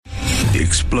the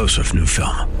explosive new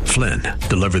film, Flynn,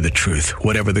 Deliver the Truth,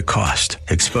 Whatever the Cost,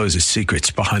 exposes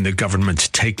secrets behind the government's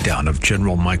takedown of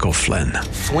General Michael Flynn.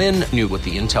 Flynn knew what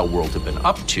the intel world had been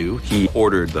up to. He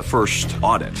ordered the first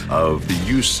audit of the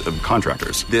use of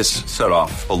contractors. This set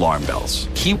off alarm bells.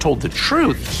 He told the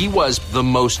truth. He was the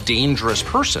most dangerous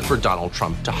person for Donald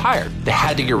Trump to hire. They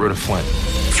had to get rid of Flynn.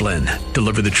 Flynn,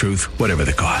 Deliver the Truth, Whatever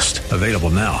the Cost. Available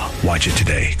now. Watch it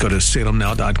today. Go to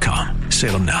salemnow.com.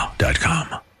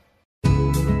 salemnow.com.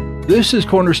 This is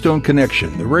Cornerstone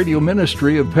Connection, the radio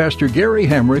ministry of Pastor Gary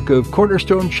Hamrick of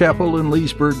Cornerstone Chapel in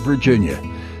Leesburg, Virginia.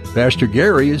 Pastor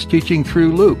Gary is teaching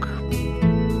through Luke.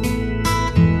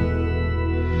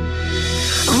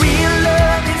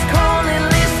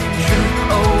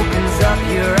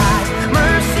 Your eyes.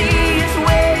 Mercy is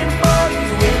waiting for you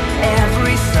with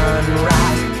every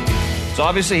sunrise. So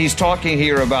obviously he's talking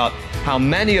here about how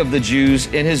many of the Jews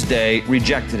in his day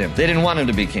rejected him. They didn't want him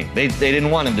to be king. They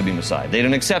didn't want him to be Messiah. They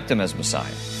didn't accept him as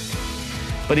Messiah.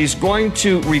 But he's going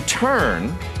to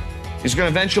return. He's going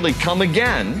to eventually come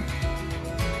again.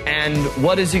 And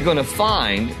what is he going to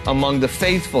find among the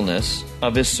faithfulness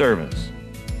of his servants?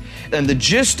 And the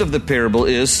gist of the parable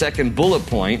is, second bullet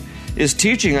point, is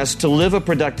teaching us to live a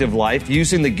productive life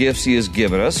using the gifts he has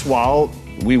given us while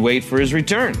we wait for his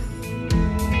return.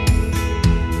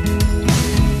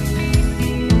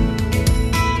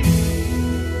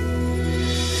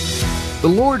 The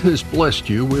Lord has blessed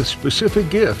you with specific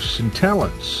gifts and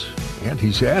talents, and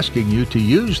he's asking you to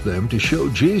use them to show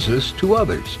Jesus to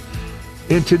others.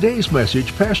 In today's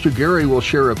message, Pastor Gary will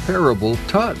share a parable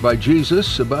taught by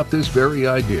Jesus about this very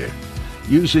idea,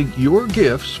 using your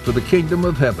gifts for the kingdom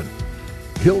of heaven.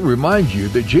 He'll remind you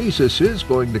that Jesus is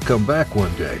going to come back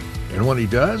one day, and when he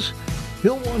does,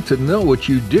 he'll want to know what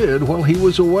you did while he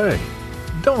was away.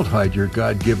 Don't hide your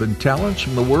God-given talents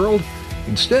from the world.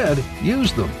 Instead,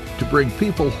 use them to bring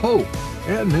people hope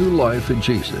and new life in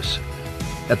Jesus.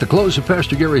 At the close of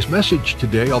Pastor Gary's message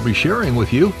today, I'll be sharing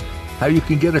with you how you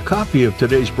can get a copy of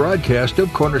today's broadcast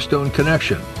of Cornerstone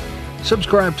Connection.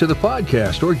 Subscribe to the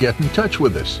podcast or get in touch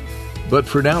with us. But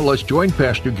for now, let's join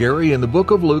Pastor Gary in the book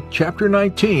of Luke, chapter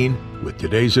 19, with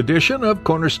today's edition of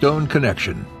Cornerstone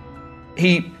Connection.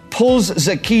 He pulls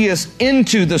Zacchaeus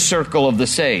into the circle of the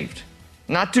saved,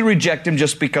 not to reject him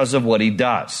just because of what he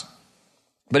does.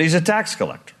 But he's a tax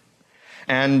collector.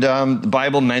 And the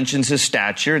Bible mentions his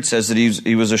stature. It says that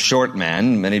he was a short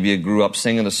man. Many of you grew up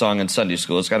singing the song in Sunday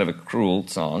school. It's kind of a cruel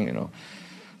song, you know.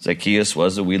 Zacchaeus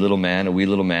was a wee little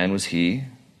man was he.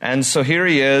 And so here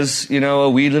he is, you know, a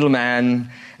wee little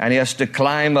man, and he has to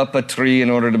climb up a tree in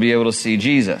order to be able to see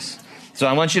Jesus. So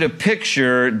I want you to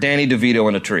picture Danny DeVito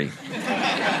in a tree,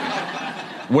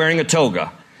 wearing a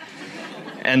toga.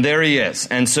 And there he is.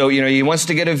 And so, you know, he wants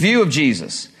to get a view of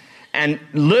Jesus. And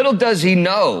little does he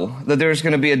know that there's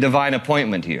going to be a divine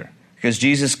appointment here, because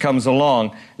Jesus comes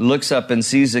along, looks up and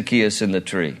sees Zacchaeus in the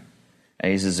tree.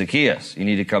 And he says, Zacchaeus, you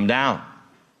need to come down.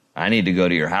 I need to go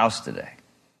to your house today.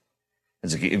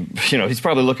 You know, he's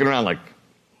probably looking around like,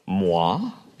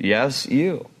 moi? Yes,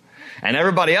 you. And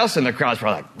everybody else in the crowd's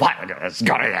probably like, what? Let's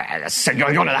go to the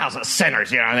house of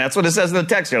sinners. You know, and that's what it says in the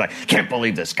text. You're like, can't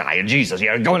believe this guy and Jesus, you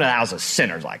know, going to the house of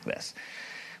sinners like this.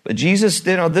 But Jesus,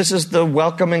 you know, this is the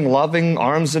welcoming, loving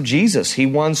arms of Jesus. He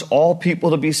wants all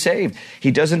people to be saved. He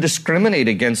doesn't discriminate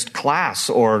against class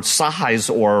or size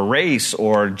or race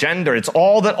or gender. It's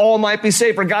all that all might be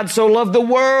saved. For God so loved the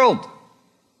world,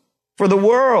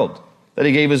 that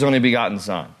he gave his only begotten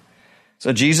son.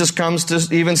 So Jesus comes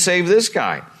to even save this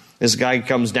guy. This guy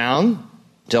comes down,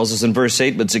 tells us in verse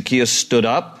 8, but Zacchaeus stood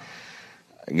up.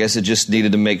 I guess it just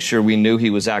needed to make sure we knew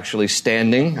he was actually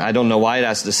standing. I don't know why it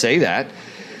has to say that.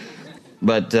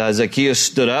 But Zacchaeus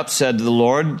stood up, said to the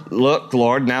Lord, look,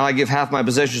 Lord, now I give half my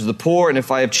possessions to the poor, and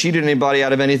if I have cheated anybody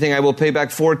out of anything, I will pay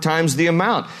back 4 times the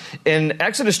amount. In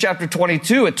Exodus chapter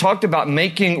 22, it talked about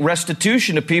making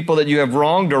restitution to people that you have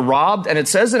wronged or robbed. And it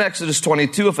says in Exodus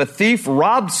 22, if a thief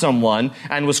robbed someone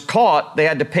and was caught, they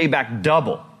had to pay back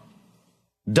double.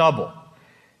 Double.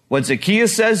 What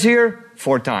Zacchaeus says here,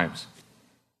 4 times.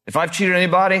 If I've cheated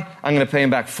anybody, I'm going to pay him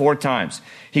back 4 times.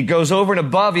 He goes over and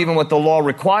above even what the law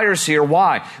requires here.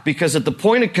 Why? Because at the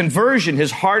point of conversion,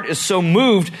 his heart is so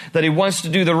moved that he wants to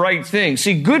do the right thing.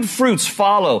 See, good fruits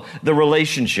follow the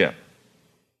relationship.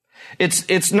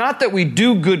 It's not that we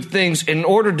do good things in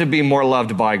order to be more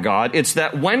loved by God. It's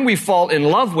that when we fall in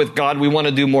love with God, we want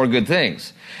to do more good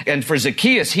things. And for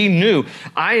Zacchaeus, he knew,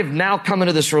 I have now come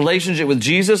into this relationship with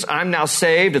Jesus. I'm now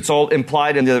saved. It's all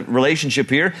implied in the relationship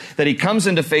here, that he comes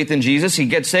into faith in Jesus. He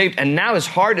gets saved. And now his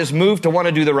heart is moved to want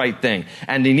to do the right thing.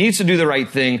 And he needs to do the right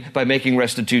thing by making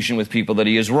restitution with people that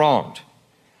he has wronged.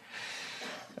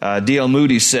 D.L.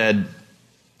 Moody said,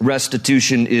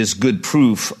 restitution is good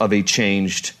proof of a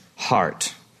changed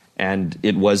heart. And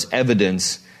it was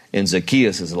evidence in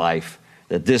Zacchaeus' life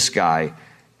that this guy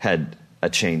had a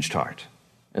changed heart.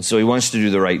 And so he wants to do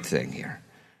the right thing here.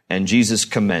 And Jesus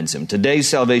commends him. Today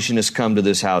salvation has come to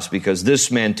this house because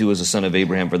this man too is a son of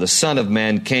Abraham. For the Son of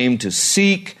Man came to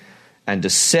seek and to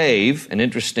save. And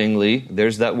interestingly,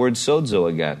 there's that word sozo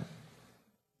again.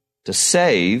 To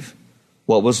save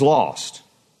what was lost.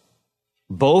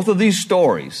 Both of these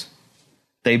stories,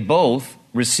 they both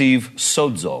receive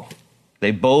sozo.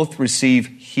 They both receive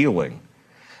healing.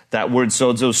 That word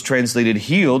sozo is translated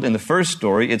healed in the first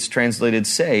story. It's translated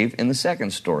saved in the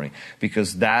second story,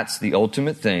 because that's the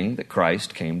ultimate thing that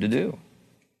Christ came to do.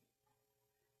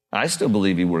 I still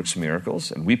believe he works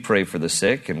miracles, and we pray for the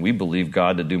sick, and we believe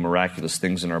God to do miraculous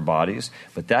things in our bodies,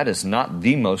 but that is not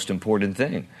the most important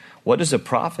thing. What does it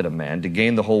profit a man to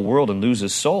gain the whole world and lose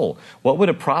his soul? What would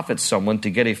it profit someone to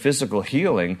get a physical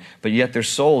healing, but yet their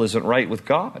soul isn't right with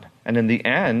God? And in the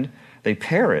end, they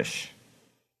perish.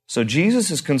 So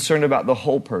Jesus is concerned about the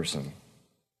whole person.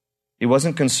 He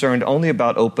wasn't concerned only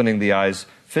about opening the eyes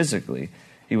physically.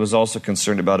 He was also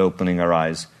concerned about opening our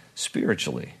eyes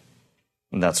spiritually.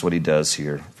 And that's what he does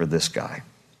here for this guy.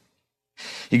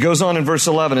 He goes on in verse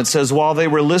 11. It says, while they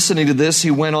were listening to this,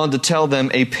 he went on to tell them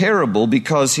a parable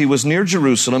because he was near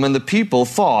Jerusalem and the people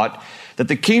thought that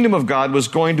the kingdom of God was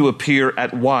going to appear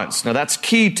at once. Now that's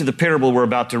key to the parable we're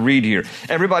about to read here.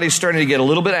 Everybody's starting to get a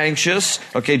little bit anxious.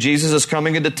 Okay, Jesus is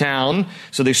coming into town.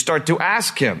 So they start to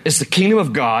ask him, is the kingdom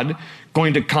of God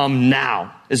going to come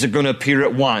now? Is it going to appear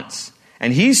at once?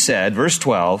 And he said, verse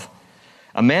 12,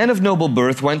 a man of noble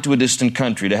birth went to a distant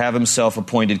country to have himself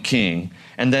appointed king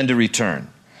and then to return.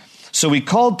 So he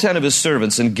called 10 of his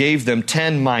servants and gave them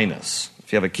 10 minas.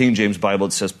 If you have a King James Bible,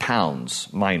 it says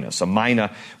pounds, minas. A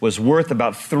mina was worth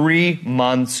about 3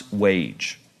 months'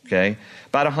 wage, okay?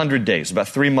 About 100 days, about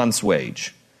 3 months'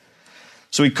 wage.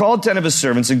 So he called 10 of his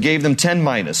servants and gave them 10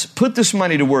 minas. Put this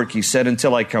money to work, he said,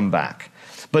 until I come back.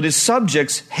 But his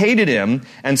subjects hated him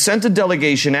and sent a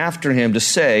delegation after him to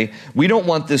say, we don't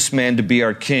want this man to be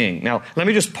our king. Now, let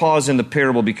me just pause in the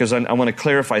parable because I want to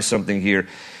clarify something here.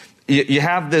 You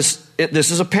have this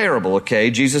is a parable,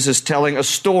 okay? Jesus is telling a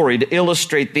story to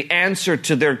illustrate the answer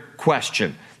to their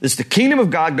question. Is the kingdom of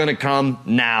God going to come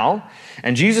now?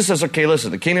 And Jesus says, okay,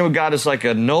 listen, the kingdom of God is like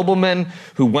a nobleman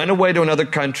who went away to another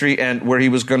country and where he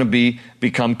was going to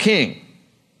become king.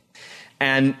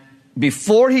 And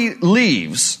before he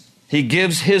leaves, he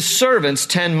gives his servants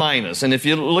 10 minas. And if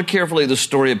you look carefully at the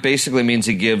story, it basically means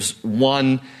he gives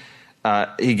one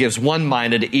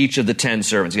mina to each of the 10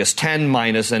 servants. He has 10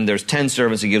 minas, and there's 10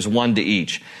 servants. He gives one to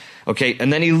each. Okay,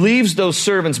 and then he leaves those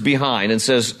servants behind and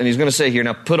says, and he's going to say here,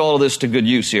 now put all of this to good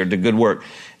use here, to good work.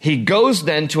 He goes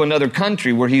then to another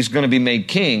country where he's going to be made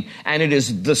king, and it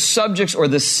is the subjects or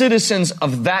the citizens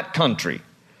of that country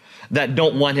that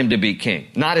don't want him to be king,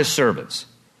 not his servants.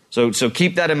 So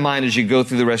keep that in mind as you go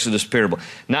through the rest of this parable.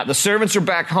 Now, the servants are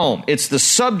back home. It's the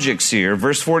subjects here,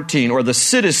 verse 14, or the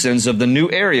citizens of the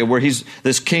new area where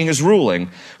this king is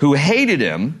ruling, who hated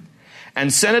him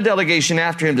and sent a delegation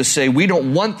after him to say, we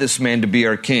don't want this man to be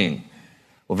our king.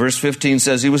 Well, verse 15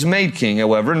 says he was made king,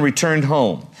 however, and returned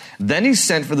home. Then he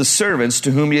sent for the servants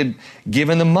to whom he had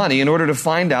given the money in order to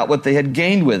find out what they had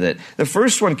gained with it. The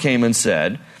first one came and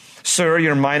said, sir,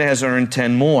 your mina has earned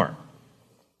 10 more.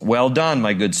 Well done,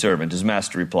 my good servant, his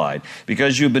master replied.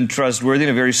 Because you have been trustworthy in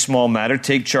a very small matter,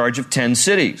 take charge of 10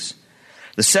 cities.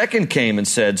 The second came and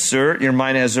said, sir, your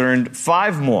mina has earned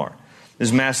 5 more.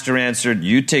 His master answered,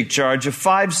 you take charge of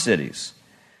 5 cities.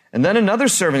 And then another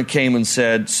servant came and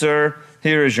said, sir,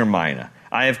 here is your mina.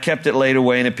 I have kept it laid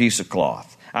away in a piece of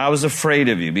cloth. I was afraid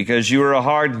of you because you are a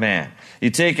hard man.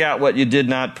 You take out what you did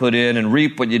not put in and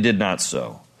reap what you did not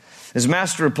sow. His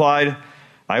master replied,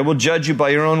 I will judge you by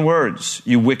your own words,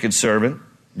 you wicked servant.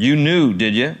 You knew,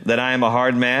 did you, that I am a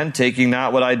hard man, taking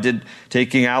out what I did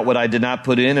not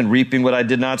put in and reaping what I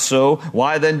did not sow?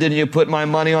 Why then didn't you put my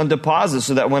money on deposit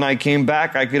so that when I came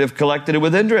back I could have collected it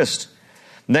with interest?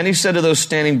 And then he said to those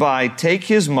standing by, take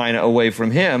his mina away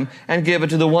from him and give it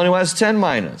to the one who has 10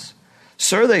 minas.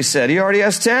 Sir, they said, he already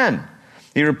has 10.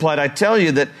 He replied, I tell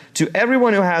you that to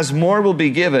everyone who has more will be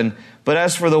given, but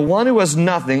as for the one who has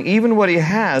nothing, even what he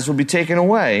has will be taken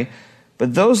away.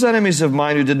 But those enemies of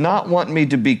mine who did not want me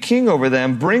to be king over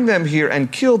them, bring them here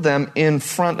and kill them in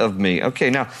front of me. Okay,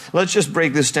 now let's just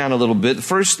break this down a little bit.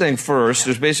 First thing first,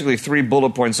 there's basically 3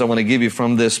 bullet points I want to give you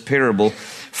from this parable.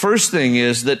 First thing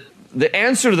is that the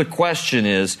answer to the question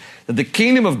is that the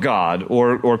kingdom of God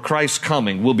or Christ's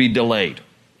coming will be delayed.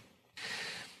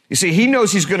 You see, he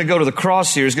knows he's going to go to the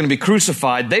cross here. He's going to be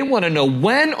crucified. They want to know,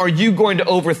 when are you going to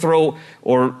overthrow,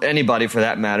 or anybody for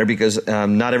that matter, because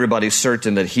not everybody's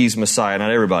certain that he's Messiah.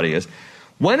 Not everybody is.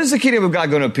 When is the kingdom of God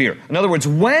going to appear? In other words,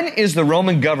 when is the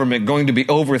Roman government going to be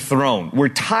overthrown? We're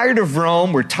tired of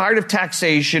Rome. We're tired of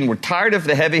taxation. We're tired of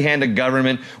the heavy-handed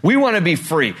government. We want to be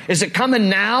free. Is it coming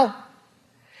now?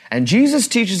 And Jesus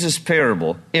teaches this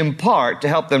parable in part to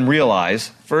help them realize,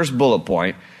 first bullet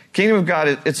point, kingdom of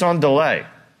God, it's on delay.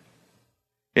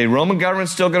 A Roman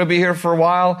government's still going to be here for a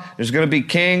while. There's going to be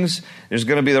kings. There's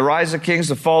going to be the rise of kings,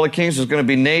 the fall of kings. There's going to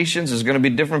be nations. There's going to be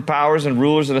different powers and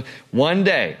rulers. One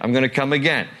day, I'm going to come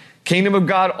again. Kingdom of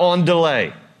God on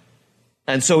delay.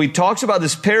 And so he talks about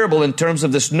this parable in terms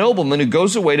of this nobleman who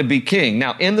goes away to be king.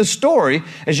 Now, in the story,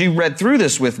 as you read through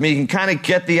this with me, you can kind of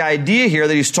get the idea here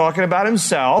that he's talking about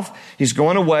himself. He's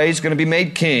going away. He's going to be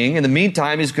made king. In the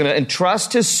meantime, he's going to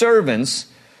entrust his servants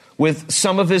with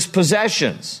some of his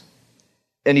possessions.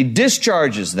 And he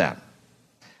discharges them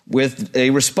with a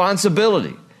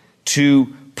responsibility to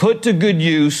put to good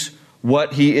use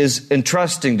what he is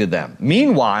entrusting to them.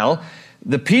 Meanwhile,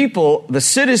 the people, the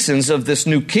citizens of this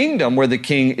new kingdom where the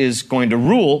king is going to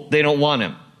rule, they don't want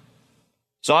him.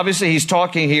 So obviously he's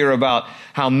talking here about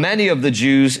how many of the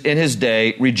Jews in his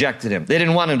day rejected him. They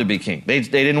didn't want him to be king. They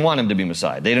didn't want him to be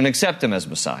Messiah. They didn't accept him as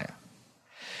Messiah.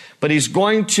 But he's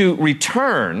going to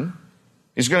return.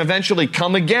 He's going to eventually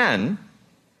come again.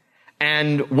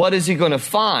 And what is he going to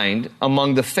find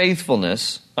among the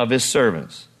faithfulness of his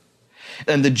servants?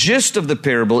 And the gist of the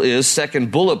parable is, second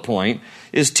bullet point,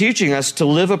 is teaching us to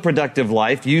live a productive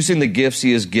life using the gifts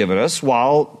he has given us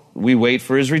while we wait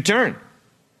for his return.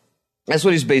 That's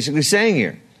what he's basically saying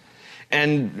here.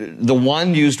 And the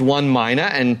one used one mina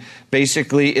and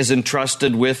basically is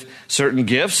entrusted with certain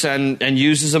gifts and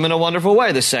uses them in a wonderful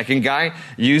way. The second guy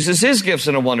uses his gifts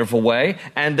in a wonderful way,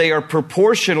 and they are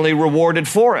proportionally rewarded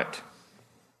for it.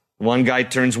 One guy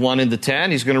turns 1 into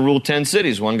 10, he's going to rule 10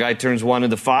 cities. One guy turns 1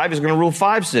 into 5, he's going to rule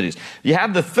 5 cities. You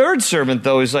have the third servant,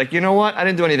 though, he's like, you know what? I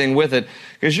didn't do anything with it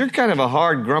because you're kind of a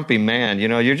hard, grumpy man. You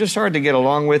know, you're just hard to get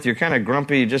along with. You're kind of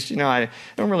grumpy. Just, I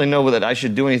don't really know that I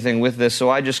should do anything with this,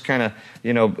 so I just kind of,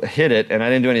 hit it, and I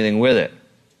didn't do anything with it.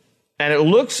 And it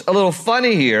looks a little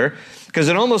funny here because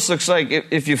it almost looks like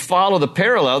if you follow the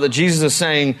parallel that Jesus is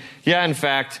saying, yeah, in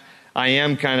fact, I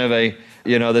am kind of a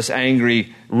this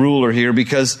angry ruler here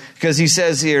because he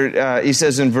says here, he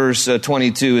says in verse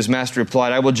 22, his master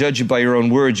replied, I will judge you by your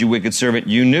own words, you wicked servant.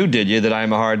 You knew, did you, that I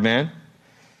am a hard man?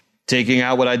 Taking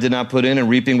out what I did not put in and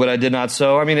reaping what I did not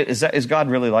sow? I mean, is God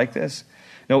really like this?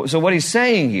 No. So what he's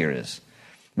saying here is,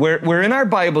 where in our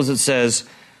Bibles it says,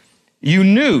 you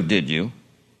knew, did you?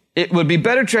 It would be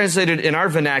better translated in our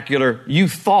vernacular, you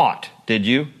thought, did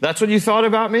you? That's what you thought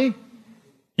about me?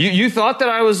 You thought that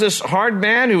I was this hard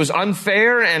man who was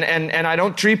unfair and I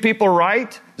don't treat people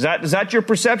right? Is that your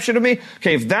perception of me?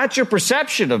 Okay, if that's your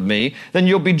perception of me, then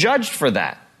you'll be judged for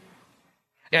that.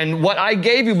 And what I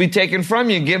gave you will be taken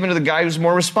from you and given to the guy who's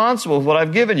more responsible for what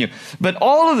I've given you. But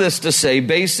all of this to say,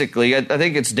 basically, I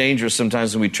think it's dangerous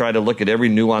sometimes when we try to look at every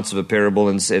nuance of a parable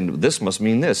and say, this must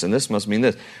mean this and this must mean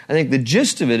this. I think the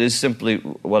gist of it is simply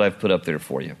what I've put up there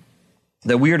for you.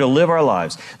 That we are to live our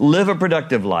lives, live a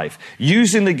productive life,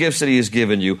 using the gifts that he has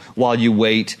given you while you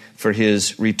wait for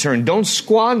his return. Don't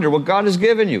squander what God has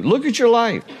given you. Look at your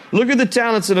life. Look at the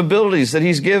talents and abilities that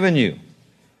he's given you.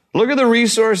 Look at the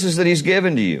resources that he's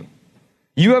given to you.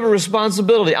 You have a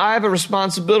responsibility. I have a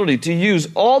responsibility to use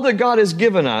all that God has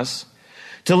given us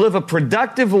to live a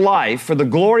productive life for the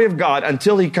glory of God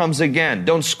until he comes again.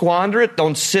 Don't squander it.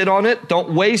 Don't sit on it.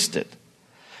 Don't waste it.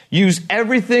 Use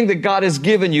everything that God has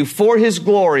given you for his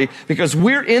glory, because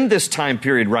we're in this time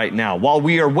period right now while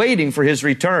we are waiting for his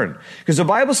return. Because the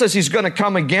Bible says he's going to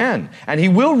come again and he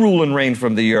will rule and reign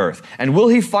from the earth. And will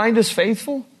he find us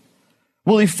faithful?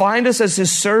 Will he find us as his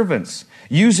servants,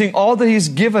 using all that he's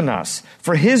given us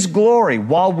for his glory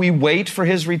while we wait for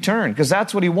his return? Because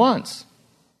that's what he wants.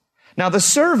 Now, the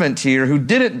servant here who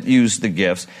didn't use the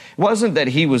gifts, it wasn't that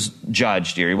he was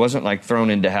judged here. He wasn't like thrown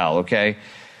into hell, okay?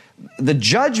 The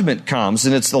judgment comes,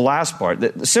 and it's the last part.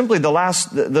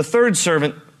 The third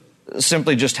servant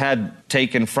simply just had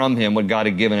taken from him what God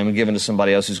had given him and given to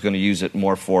somebody else who's going to use it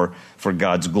more for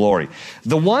God's glory.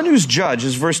 The one who's judged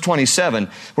is verse 27,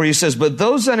 where he says, but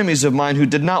those enemies of mine who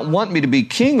did not want me to be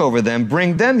king over them,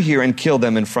 bring them here and kill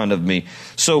them in front of me.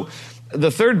 So the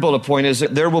third bullet point is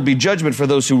that there will be judgment for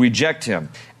those who reject him.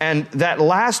 And that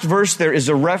last verse there is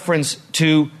a reference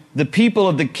to the people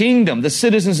of the kingdom, the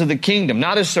citizens of the kingdom,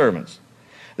 not his servants.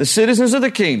 The citizens of the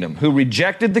kingdom who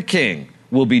rejected the king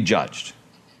will be judged.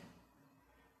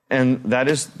 And that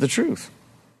is the truth.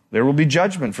 There will be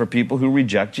judgment for people who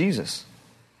reject Jesus.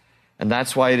 And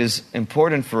that's why it is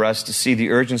important for us to see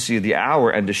the urgency of the hour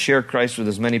and to share Christ with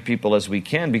as many people as we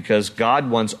can, because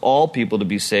God wants all people to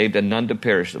be saved and none to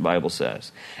perish, the Bible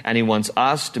says. And He wants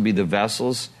us to be the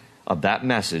vessels of that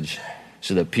message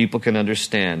so that people can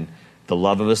understand the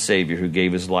love of a Savior who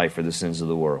gave His life for the sins of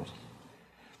the world.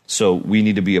 So we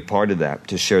need to be a part of that,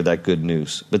 to share that good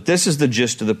news. But this is the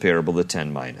gist of the parable, the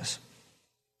 10 minas.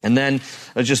 And then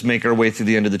let's just make our way through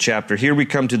the end of the chapter. Here we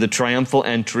come to the triumphal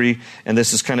entry, and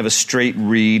this is kind of a straight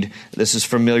read. This is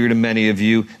familiar to many of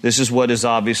you. This is what is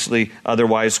obviously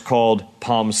otherwise called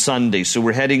Palm Sunday. So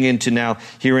we're heading into now,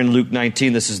 here in Luke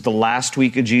 19, this is the last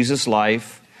week of Jesus'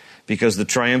 life, because the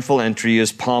triumphal entry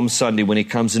is Palm Sunday when He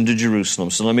comes into Jerusalem.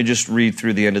 So let me just read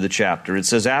through the end of the chapter. It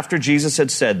says, after Jesus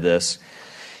had said this,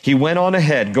 He went on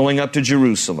ahead, going up to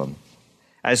Jerusalem.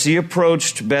 As He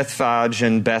approached Bethphage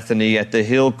and Bethany at the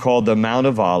hill called the Mount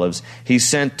of Olives, He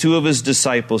sent 2 of His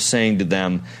disciples, saying to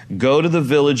them, go to the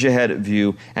village ahead of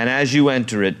you, and as you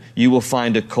enter it, you will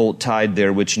find a colt tied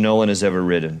there which no one has ever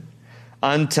ridden.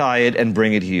 Untie it and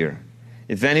bring it here.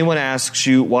 If anyone asks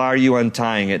you, why are you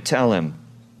untying it? Tell him,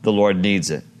 the Lord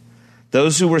needs it.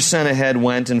 Those who were sent ahead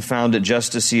went and found it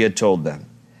just as He had told them.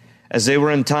 As they were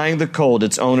untying the colt,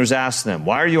 its owners asked them,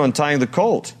 why are you untying the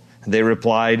colt? And they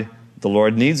replied, the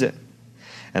Lord needs it.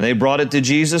 And they brought it to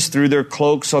Jesus, threw their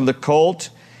cloaks on the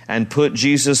colt, and put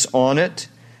Jesus on it.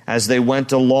 As they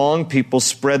went along, people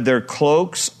spread their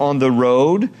cloaks on the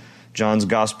road. John's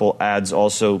gospel adds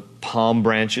also palm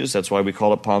branches. That's why we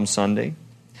call it Palm Sunday.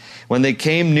 When they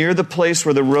came near the place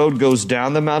where the road goes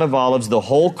down the Mount of Olives, the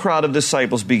whole crowd of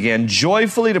disciples began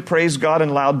joyfully to praise God in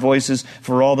loud voices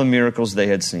for all the miracles they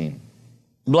had seen.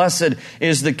 Blessed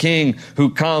is the King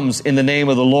who comes in the name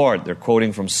of the Lord. They're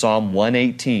quoting from Psalm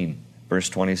 118, verse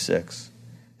 26.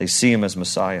 They see Him as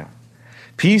Messiah.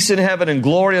 Peace in heaven and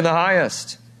glory in the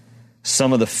highest.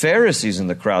 Some of the Pharisees in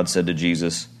the crowd said to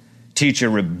Jesus, Teacher,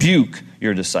 rebuke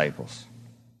your disciples.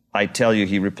 I tell you,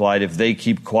 He replied, if they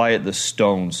keep quiet, the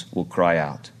stones will cry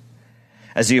out.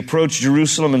 As He approached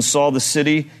Jerusalem and saw the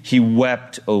city, He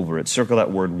wept over it. Circle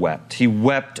that word, wept. He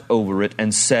wept over it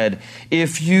and said,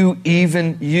 if you,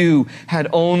 even you, had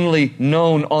only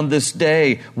known on this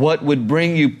day what would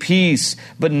bring you peace,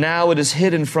 but now it is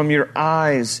hidden from your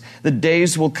eyes. The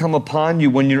days will come upon you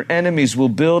when your enemies will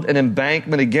build an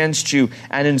embankment against you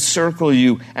and encircle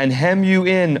you and hem you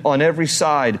in on every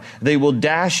side. They will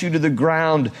dash you to the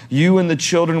ground, you and the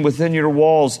children within your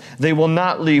walls. They will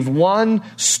not leave one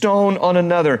stone on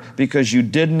another, because you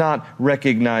did not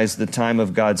recognize the time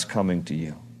of God's coming to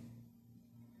you.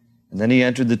 And then He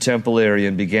entered the temple area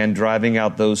and began driving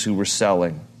out those who were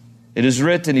selling. It is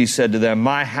written, He said to them,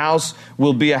 my house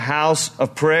will be a house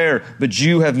of prayer, but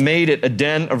you have made it a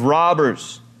den of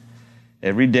robbers.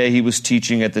 Every day He was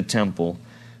teaching at the temple,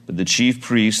 but the chief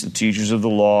priests, the teachers of the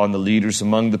law, and the leaders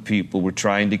among the people were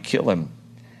trying to kill Him.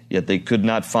 Yet they could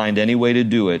not find any way to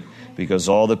do it, because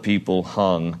all the people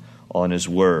hung on His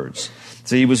words.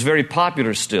 So He was very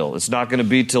popular still. It's not going to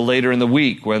be till later in the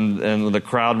week when the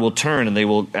crowd will turn and they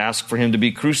will ask for Him to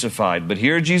be crucified. But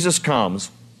here Jesus comes,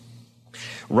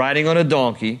 riding on a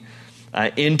donkey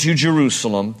into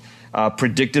Jerusalem,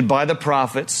 predicted by the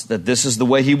prophets that this is the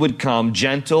way He would come,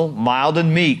 gentle, mild,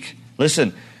 and meek.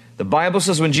 Listen, the Bible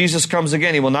says when Jesus comes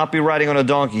again, He will not be riding on a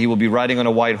donkey. He will be riding on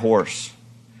a white horse.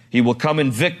 He will come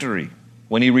in victory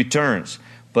when He returns.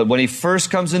 But when He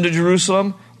first comes into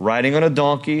Jerusalem, riding on a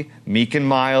donkey, meek and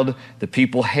mild, the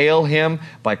people hail Him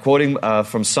by quoting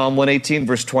from Psalm 118,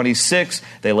 verse 26.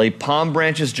 They lay palm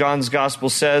branches, John's gospel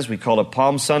says. We call it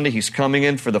Palm Sunday. He's coming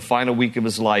in for the final week of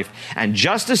His life. And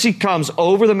just as He comes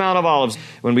over the Mount of Olives,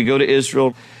 when we go to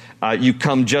Israel, you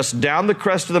come just down the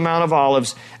crest of the Mount of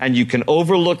Olives, and you can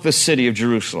overlook the city of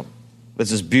Jerusalem. There's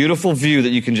this beautiful view that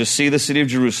you can just see the city of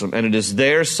Jerusalem, and it is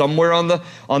there somewhere on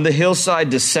the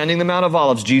hillside descending the Mount of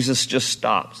Olives. Jesus just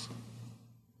stops,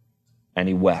 and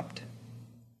He wept.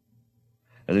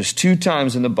 Now, there's 2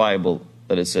 times in the Bible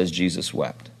that it says Jesus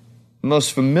wept. The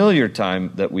most familiar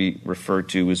time that we refer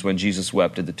to is when Jesus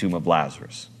wept at the tomb of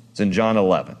Lazarus. It's in John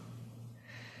 11.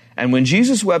 And when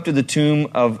Jesus wept at the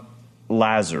tomb of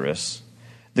Lazarus,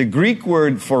 the Greek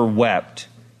word for wept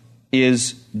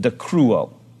is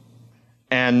dekruo.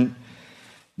 And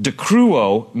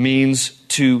dekruo means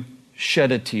to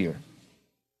shed a tear.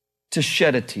 To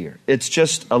shed a tear. It's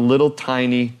just a little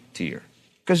tiny tear.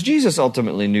 Because Jesus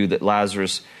ultimately knew that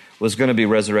Lazarus was going to be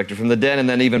resurrected from the dead, and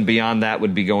then even beyond that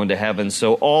would be going to heaven.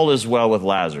 So all is well with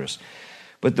Lazarus.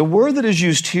 But the word that is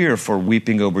used here for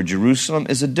weeping over Jerusalem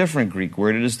is a different Greek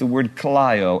word. It is the word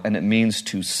kaleo, and it means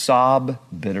to sob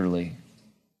bitterly.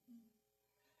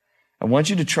 I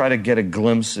want you to try to get a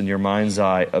glimpse in your mind's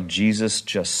eye of Jesus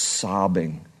just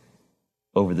sobbing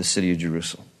over the city of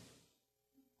Jerusalem.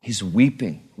 He's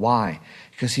weeping. Why?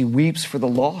 Because he weeps for the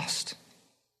lost.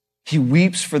 He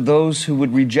weeps for those who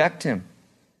would reject him.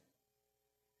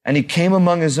 And he came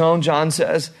among his own, John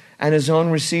says, and his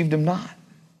own received him not.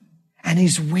 And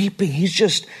he's weeping. He's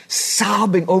just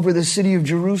sobbing over the city of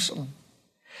Jerusalem.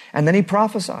 And then he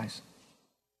prophesies.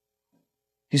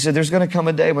 He said, there's going to come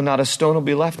a day when not a stone will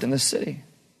be left in the city.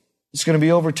 It's going to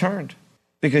be overturned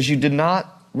because you did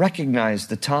not recognize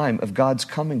the time of God's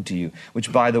coming to you,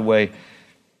 which, by the way,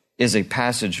 is a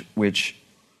passage which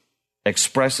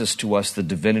expresses to us the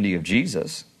divinity of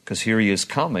Jesus, because here he is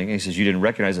coming. He says, you didn't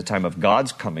recognize the time of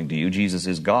God's coming to you. Jesus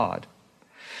is God.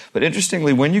 But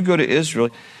interestingly, when you go to Israel,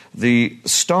 the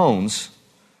stones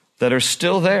that are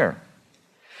still there,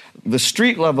 the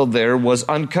street level there was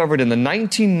uncovered in the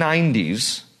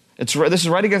 1990s. This is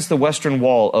right against the western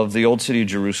wall of the old city of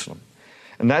Jerusalem.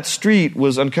 And that street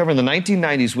was uncovered in the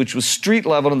 1990s, which was street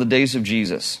level in the days of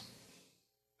Jesus.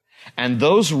 And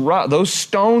those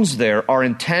stones there are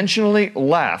intentionally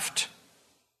left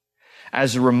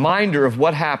as a reminder of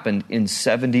what happened in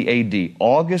 70 AD.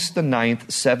 August the 9th,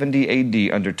 70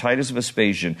 AD, under Titus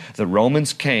Vespasian, the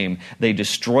Romans came, they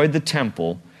destroyed the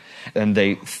temple, and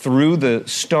they threw the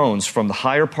stones from the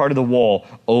higher part of the wall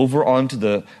over onto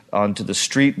the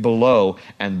street below,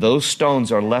 and those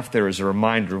stones are left there as a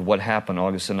reminder of what happened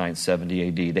August the 9th, 70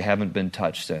 AD. They haven't been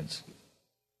touched since.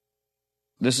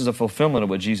 This is a fulfillment of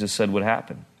what Jesus said would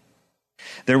happen.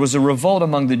 There was a revolt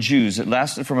among the Jews. It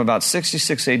lasted from about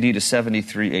 66 AD to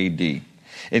 73 AD.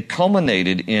 It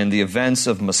culminated in the events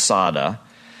of Masada,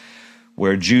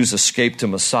 where Jews escaped to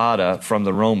Masada from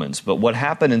the Romans. But what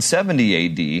happened in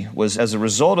 70 AD was, as a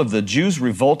result of the Jews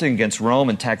revolting against Rome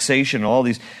and taxation and all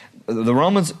these, the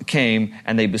Romans came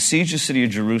and they besieged the city of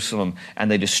Jerusalem and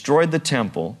they destroyed the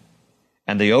temple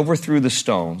and they overthrew the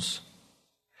stones.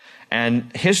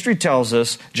 And history tells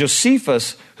us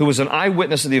Josephus, who was an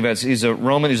eyewitness of the events, he's a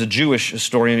Roman, he's a Jewish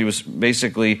historian. He was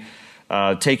basically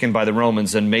taken by the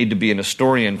Romans and made to be an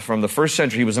historian from the first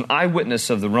century. He was an eyewitness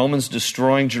of the Romans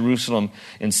destroying Jerusalem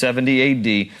in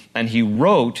 70 AD, and he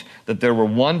wrote that there were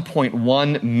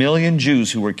 1.1 million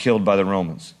Jews who were killed by the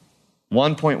Romans.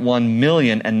 1.1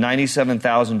 million and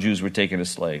 97,000 Jews were taken as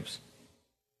slaves.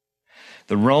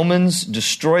 The Romans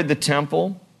destroyed the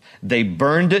temple. They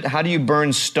burned it. How do you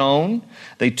burn stone?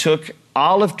 They took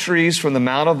olive trees from the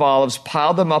Mount of Olives,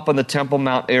 piled them up on the Temple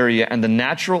Mount area, and the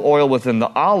natural oil within the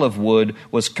olive wood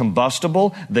was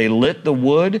combustible. They lit the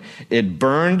wood. It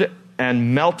burned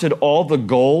and melted all the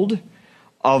gold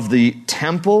of the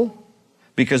temple,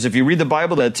 because if you read the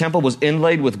Bible, the temple was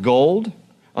inlaid with gold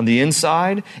on the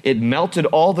inside. It melted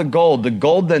all the gold. The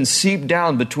gold then seeped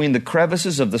down between the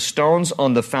crevices of the stones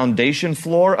on the foundation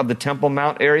floor of the Temple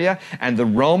Mount area. And the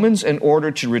Romans, in order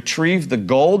to retrieve the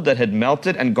gold that had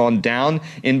melted and gone down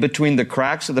in between the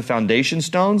cracks of the foundation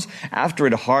stones, after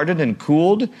it hardened and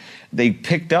cooled, they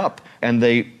picked up and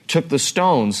they took the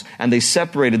stones and they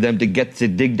separated them to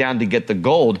dig down to get the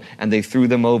gold, and they threw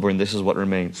them over, and this is what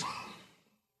remains.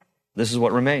 This is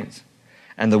what remains.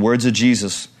 And the words of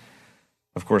Jesus,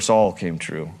 of course, all came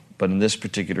true, but in this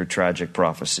particular tragic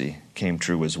prophecy came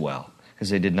true as well, because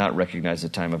they did not recognize the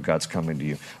time of God's coming to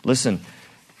you. Listen,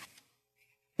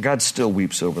 God still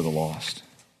weeps over the lost.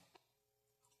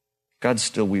 God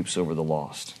still weeps over the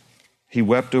lost. He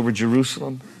wept over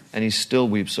Jerusalem, and he still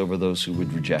weeps over those who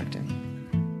would reject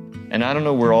him. And I don't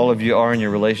know where all of you are in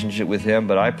your relationship with him,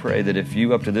 but I pray that if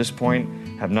you up to this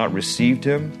point have not received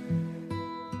him,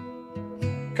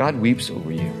 God weeps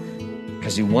over you,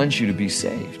 because he wants you to be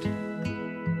saved.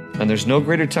 And there's no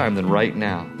greater time than right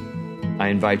now. I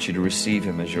invite you to receive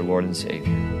him as your Lord and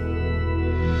Savior.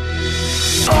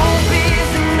 Hope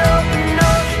is an open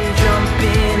ocean, jump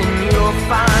in and you'll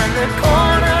find the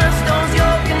cornerstone's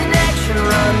your connection.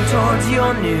 Run towards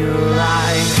your new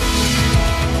life.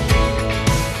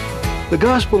 The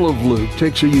Gospel of Luke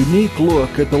takes a unique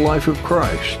look at the life of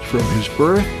Christ, from his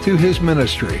birth to his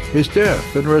ministry, his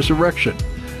death and resurrection.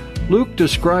 Luke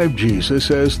described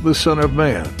Jesus as the Son of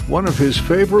Man, one of his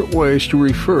favorite ways to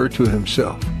refer to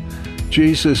himself.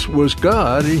 Jesus was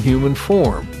God in human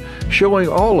form, showing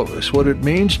all of us what it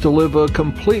means to live a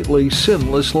completely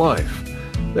sinless life.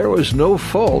 There was no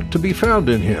fault to be found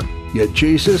in him, yet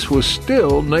Jesus was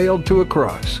still nailed to a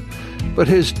cross. But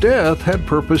his death had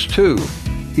purpose too.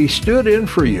 He stood in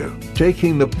for you,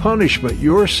 taking the punishment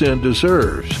your sin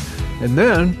deserves. And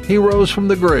then he rose from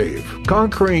the grave,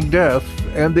 conquering death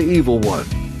and the evil one.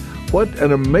 What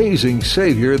an amazing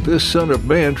Savior this Son of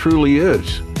Man truly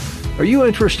is. Are you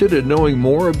interested in knowing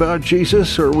more about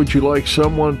Jesus, or would you like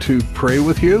someone to pray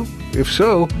with you? If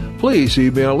so, please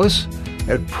email us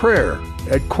at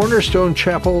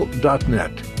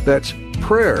prayer@cornerstonechapel.net. That's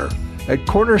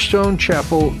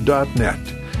prayer@cornerstonechapel.net.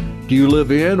 Do you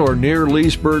live in or near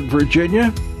Leesburg,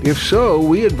 Virginia? If so,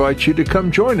 we invite you to come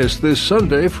join us this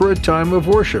Sunday for a time of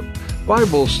worship,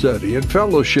 Bible study, and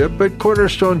fellowship at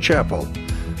Cornerstone Chapel.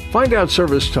 Find out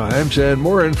service times and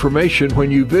more information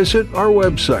when you visit our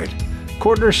website,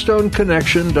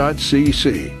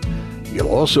 cornerstoneconnection.cc. You'll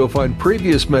also find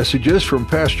previous messages from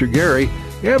Pastor Gary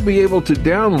and be able to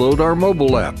download our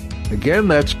mobile app. Again,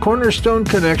 that's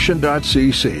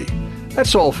cornerstoneconnection.cc.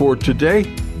 That's all for today.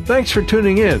 Thanks for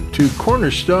tuning in to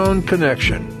Cornerstone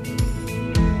Connection.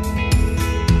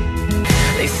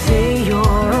 They say you're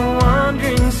a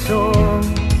wandering soul,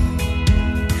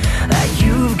 that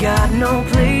you've got no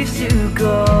place to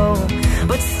go,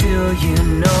 but still you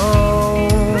know